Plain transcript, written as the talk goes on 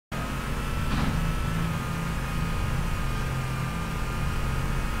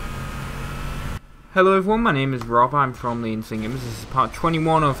Hello everyone, my name is Rob, I'm from the UNSC. This is part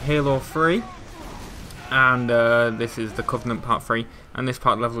 21 of Halo 3, and this is the Covenant part 3, and this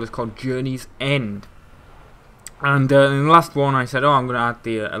part level is called Journey's End. And in the last one I said, oh, I'm going to add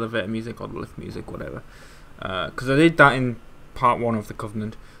the elevator music or the lift music, whatever, because I did that in part 1 of the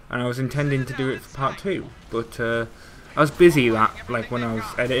Covenant, and I was intending to do it for part 2, but I was busy when I was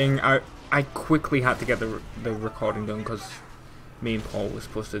editing. I quickly had to get the recording done, because me and Paul were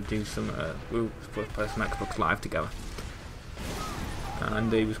supposed to do some, we were supposed to play some Xbox Live together.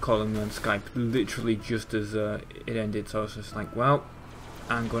 And he was calling me on Skype literally just as it ended, so I was just like, well,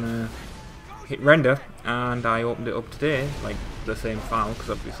 I'm gonna hit render, and I opened it up today, like the same file, because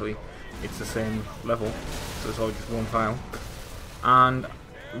obviously it's the same level, so it's all just one file, and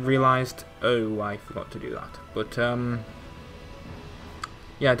realised, oh, I forgot to do that. But,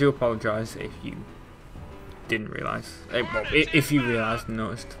 yeah, I do apologise if you didn't realise. Well, if you realised and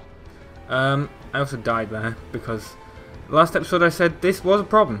noticed. I also died there because last episode I said this was a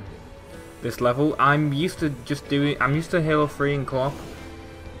problem. This level, I'm used to Halo 3 in co-op,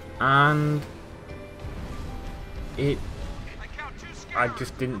 and I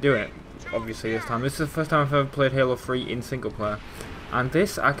just didn't do it. Obviously this time. This is the first time I've ever played Halo 3 in single player, and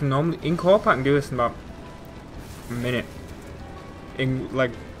this I can normally in co-op I can do this in about a minute.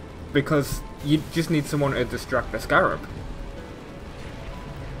 Because you just need someone to distract the Scarab.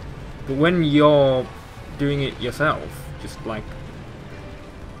 But when you're doing it yourself, just like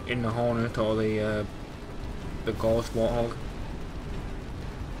in the Hornet or the Ghost Warthog,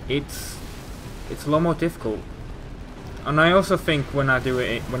 it's a lot more difficult. And I also think when I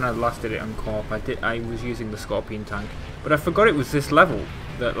last did it on co-op, I was using the Scorpion tank, but I forgot it was this level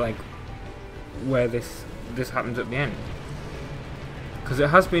that where this happens at the end. Because it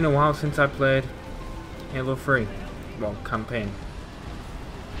has been a while since I played Halo 3, well, campaign.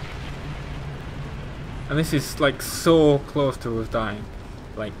 And this is so close to us dying,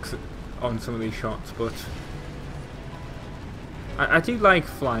 on some of these shots, but I do like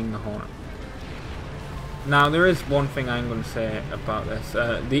flying the Hornet. Now there is one thing I'm going to say about this,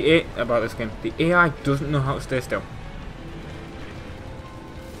 about this game. The AI doesn't know how to stay still.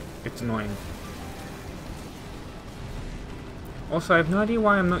 It's annoying. Also, I have no idea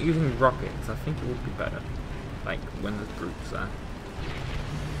why I'm not using rockets. I think it would be better, when there's brutes there.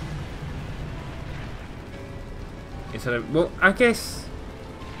 Instead of, well, I guess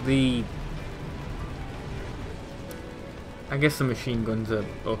the machine guns are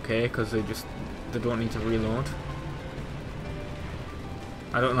okay because they don't need to reload.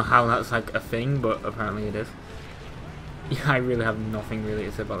 I don't know how that's a thing, but apparently it is. Yeah, I really have nothing really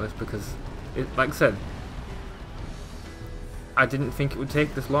to say about this because, like I said, I didn't think it would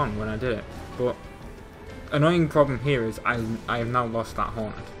take this long when I did it, but annoying problem here is I have now lost that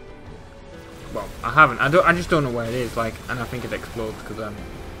Hornet. Well, I haven't. I just don't know where it is. And I think it explodes because I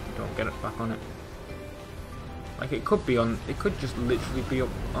don't get it back on it. It could be on. It could just literally be up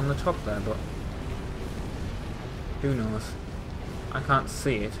on the top there, but who knows? I can't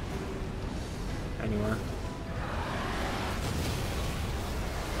see it anywhere.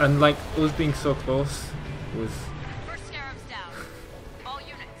 And us being so close was.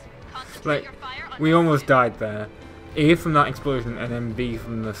 We almost died there. A from that explosion and then B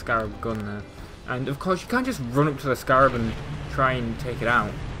from the Scarab gun there. And of course you can't just run up to the Scarab and try and take it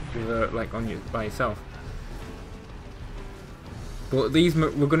out with by yourself. But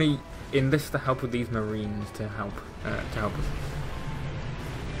we're gonna enlist the help of these Marines to help us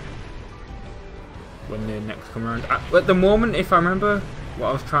when they next come around. At the moment, if I remember, what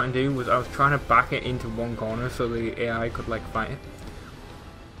I was trying to do was I was trying to back it into one corner so the AI could fight it.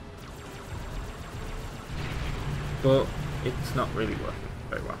 But it's not really working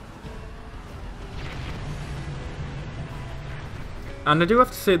very well. And I do have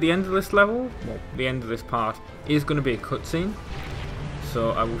to say, the end of this level, well, the end of this part, is going to be a cutscene.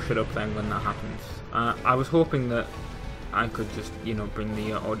 So I will shut up then when that happens. I was hoping that I could just, bring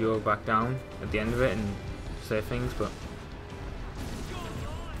the audio back down at the end of it and say things, but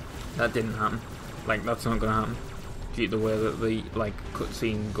that didn't happen. That's not going to happen due to the way that the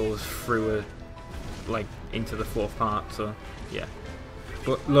cutscene goes through into the fourth part, so yeah.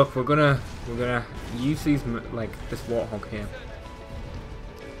 But look, we're gonna use these this Warthog here,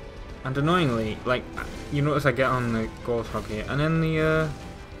 and annoyingly, you notice I get on the Ghost Hog here, and then the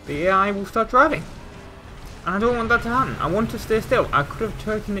AI will start driving, and I don't want that to happen. I want to stay still. I could have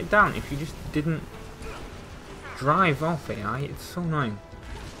taken it down if you just didn't drive off, AI. It's so annoying.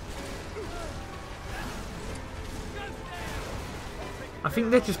 I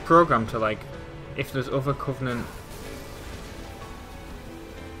think they're just programmed to if there's other Covenant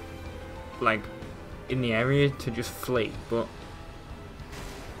in the area to just flee, but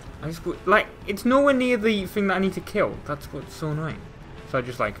I just like it's nowhere near the thing that I need to kill. That's what's so annoying. So I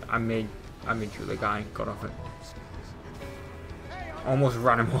just like I made sure the guy got off it. Almost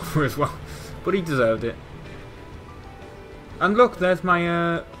ran him over as well, but he deserved it. And look, there's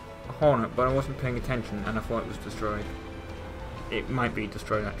my Hornet, but I wasn't paying attention and I thought it was destroyed. It might be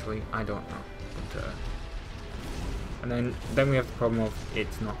destroyed actually. I don't know. But, and then we have the problem of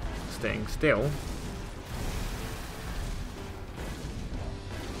it's not staying still.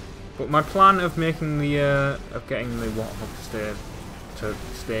 But my plan of making the getting the Warthog to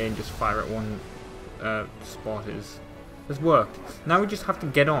stay and just fire at one spot has worked. Now we just have to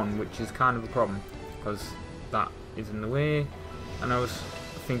get on, which is kind of a problem because that is in the way. And I was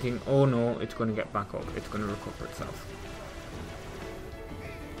thinking, oh no, it's going to get back up. It's going to recover itself.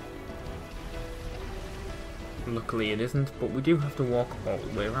 Luckily it isn't, but we do have to walk all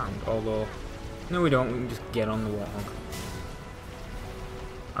the way around. Although, no we don't. We can just get on the Warthog.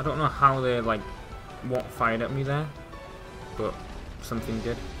 I don't know how they like what fired at me there, but something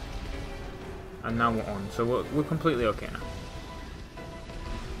did. And now we're on, so we're completely okay now.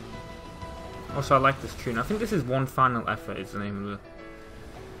 Also, I like this tune. I think this is One Final Effort. Is the name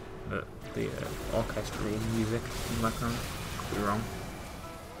of the orchestral music in the background. Could be wrong.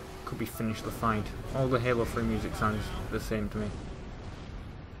 Could be Finish the Fight. All the Halo 3 music sounds the same to me.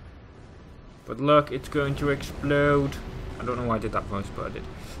 But look, it's going to explode. I don't know why I did that voice, but I did.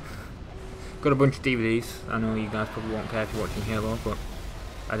 Got a bunch of DVDs. I know you guys probably won't care if you're watching Halo, but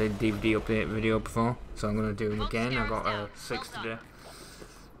I did a DVD update video before, so I'm going to do them again. I got 6 today.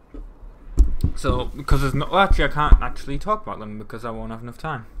 So, because there's no... Well, actually, I can't actually talk about them because I won't have enough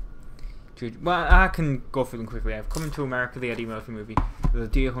time. Well, I can go through them quickly. I have Coming to America, the Eddie Murphy movie, The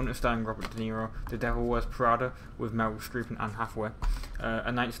Deer Hunter starring Robert De Niro, The Devil Wears Prada with Meryl Streep and Anne Hathaway,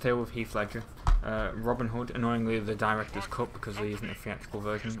 A Knight's Tale with Heath Ledger, Robin Hood, annoyingly the director's cut because there isn't a theatrical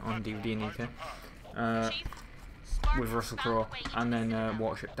version on DVD in the UK, with Russell Crowe, and then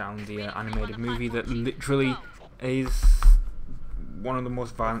Watership Down, the animated movie that literally is one of the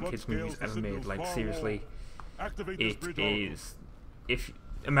most violent kids movies ever made. Like seriously, it is. If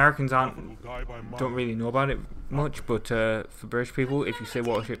Americans don't really know about it much, but for British people, if you say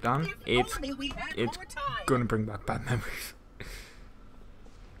Watership Down, it's gonna bring back bad memories.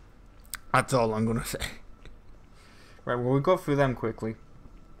 That's all I'm gonna say. Right, well, we'll go through them quickly.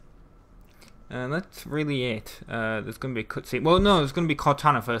 That's really it. There's going to be a cutscene. Well, no, there's going to be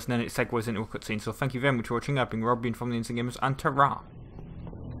Cortana first, and then it segues into a cutscene. So thank you very much for watching. I've been Rob, been from the Instant Gamers, and ta-ra!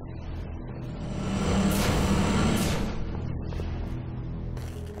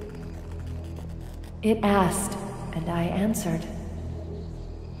 It asked, and I answered.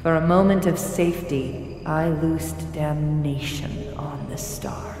 For a moment of safety, I loosed damnation on the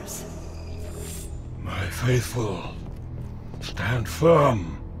stars. My faithful, stand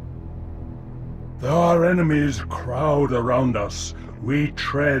firm. Though our enemies crowd around us, we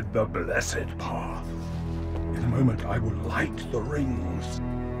tread the blessed path. In a moment I will light the rings,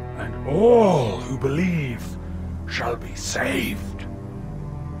 and all who believe shall be saved.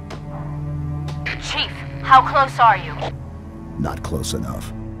 Chief, how close are you? Not close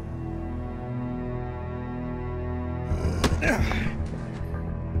enough.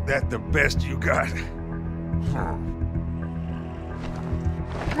 That the best you got?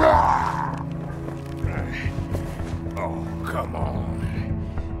 Oh, come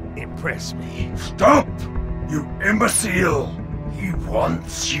on. Impress me. Stop! You imbecile! He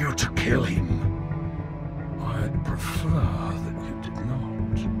wants you to kill him. I'd prefer that you did not.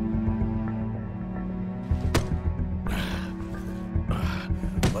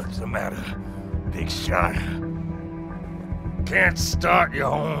 What's the matter, big shot? Can't start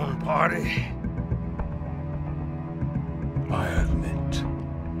your own party? I admit,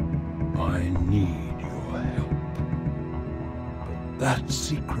 I need your help. But that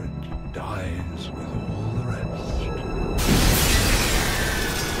secret dies with all the rest.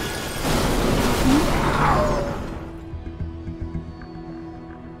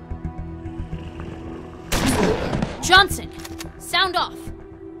 Johnson, sound off.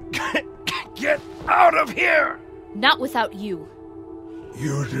 Get out of here! Not without you.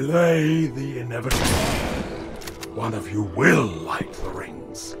 You delay the inevitable. One of you will light the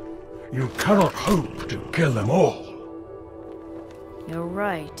rings. You cannot hope to kill them all. You're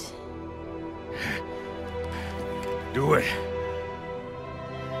right. Do it.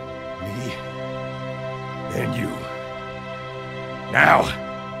 Me, and you. Now!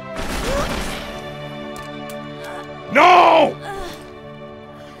 No!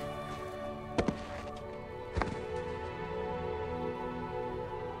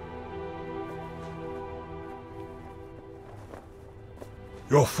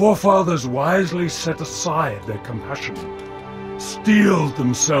 Your forefathers wisely set aside their compassion, steeled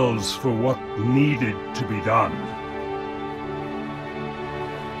themselves for what needed to be done.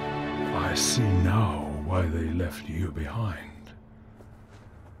 I see now why they left you behind.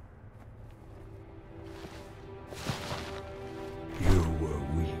 You were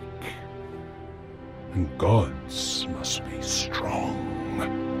weak, and gods must be strong.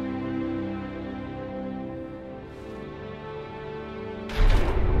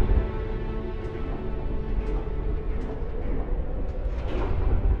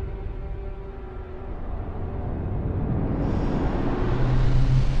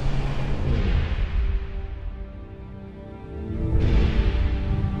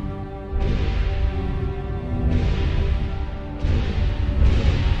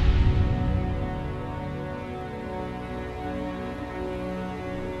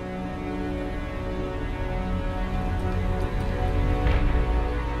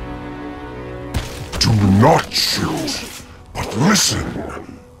 Do not shoot, but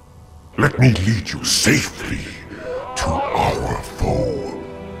listen. Let me lead you safely to our foe.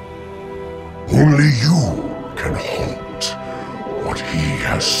 Only you can halt what he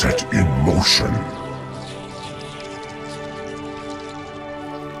has set in motion.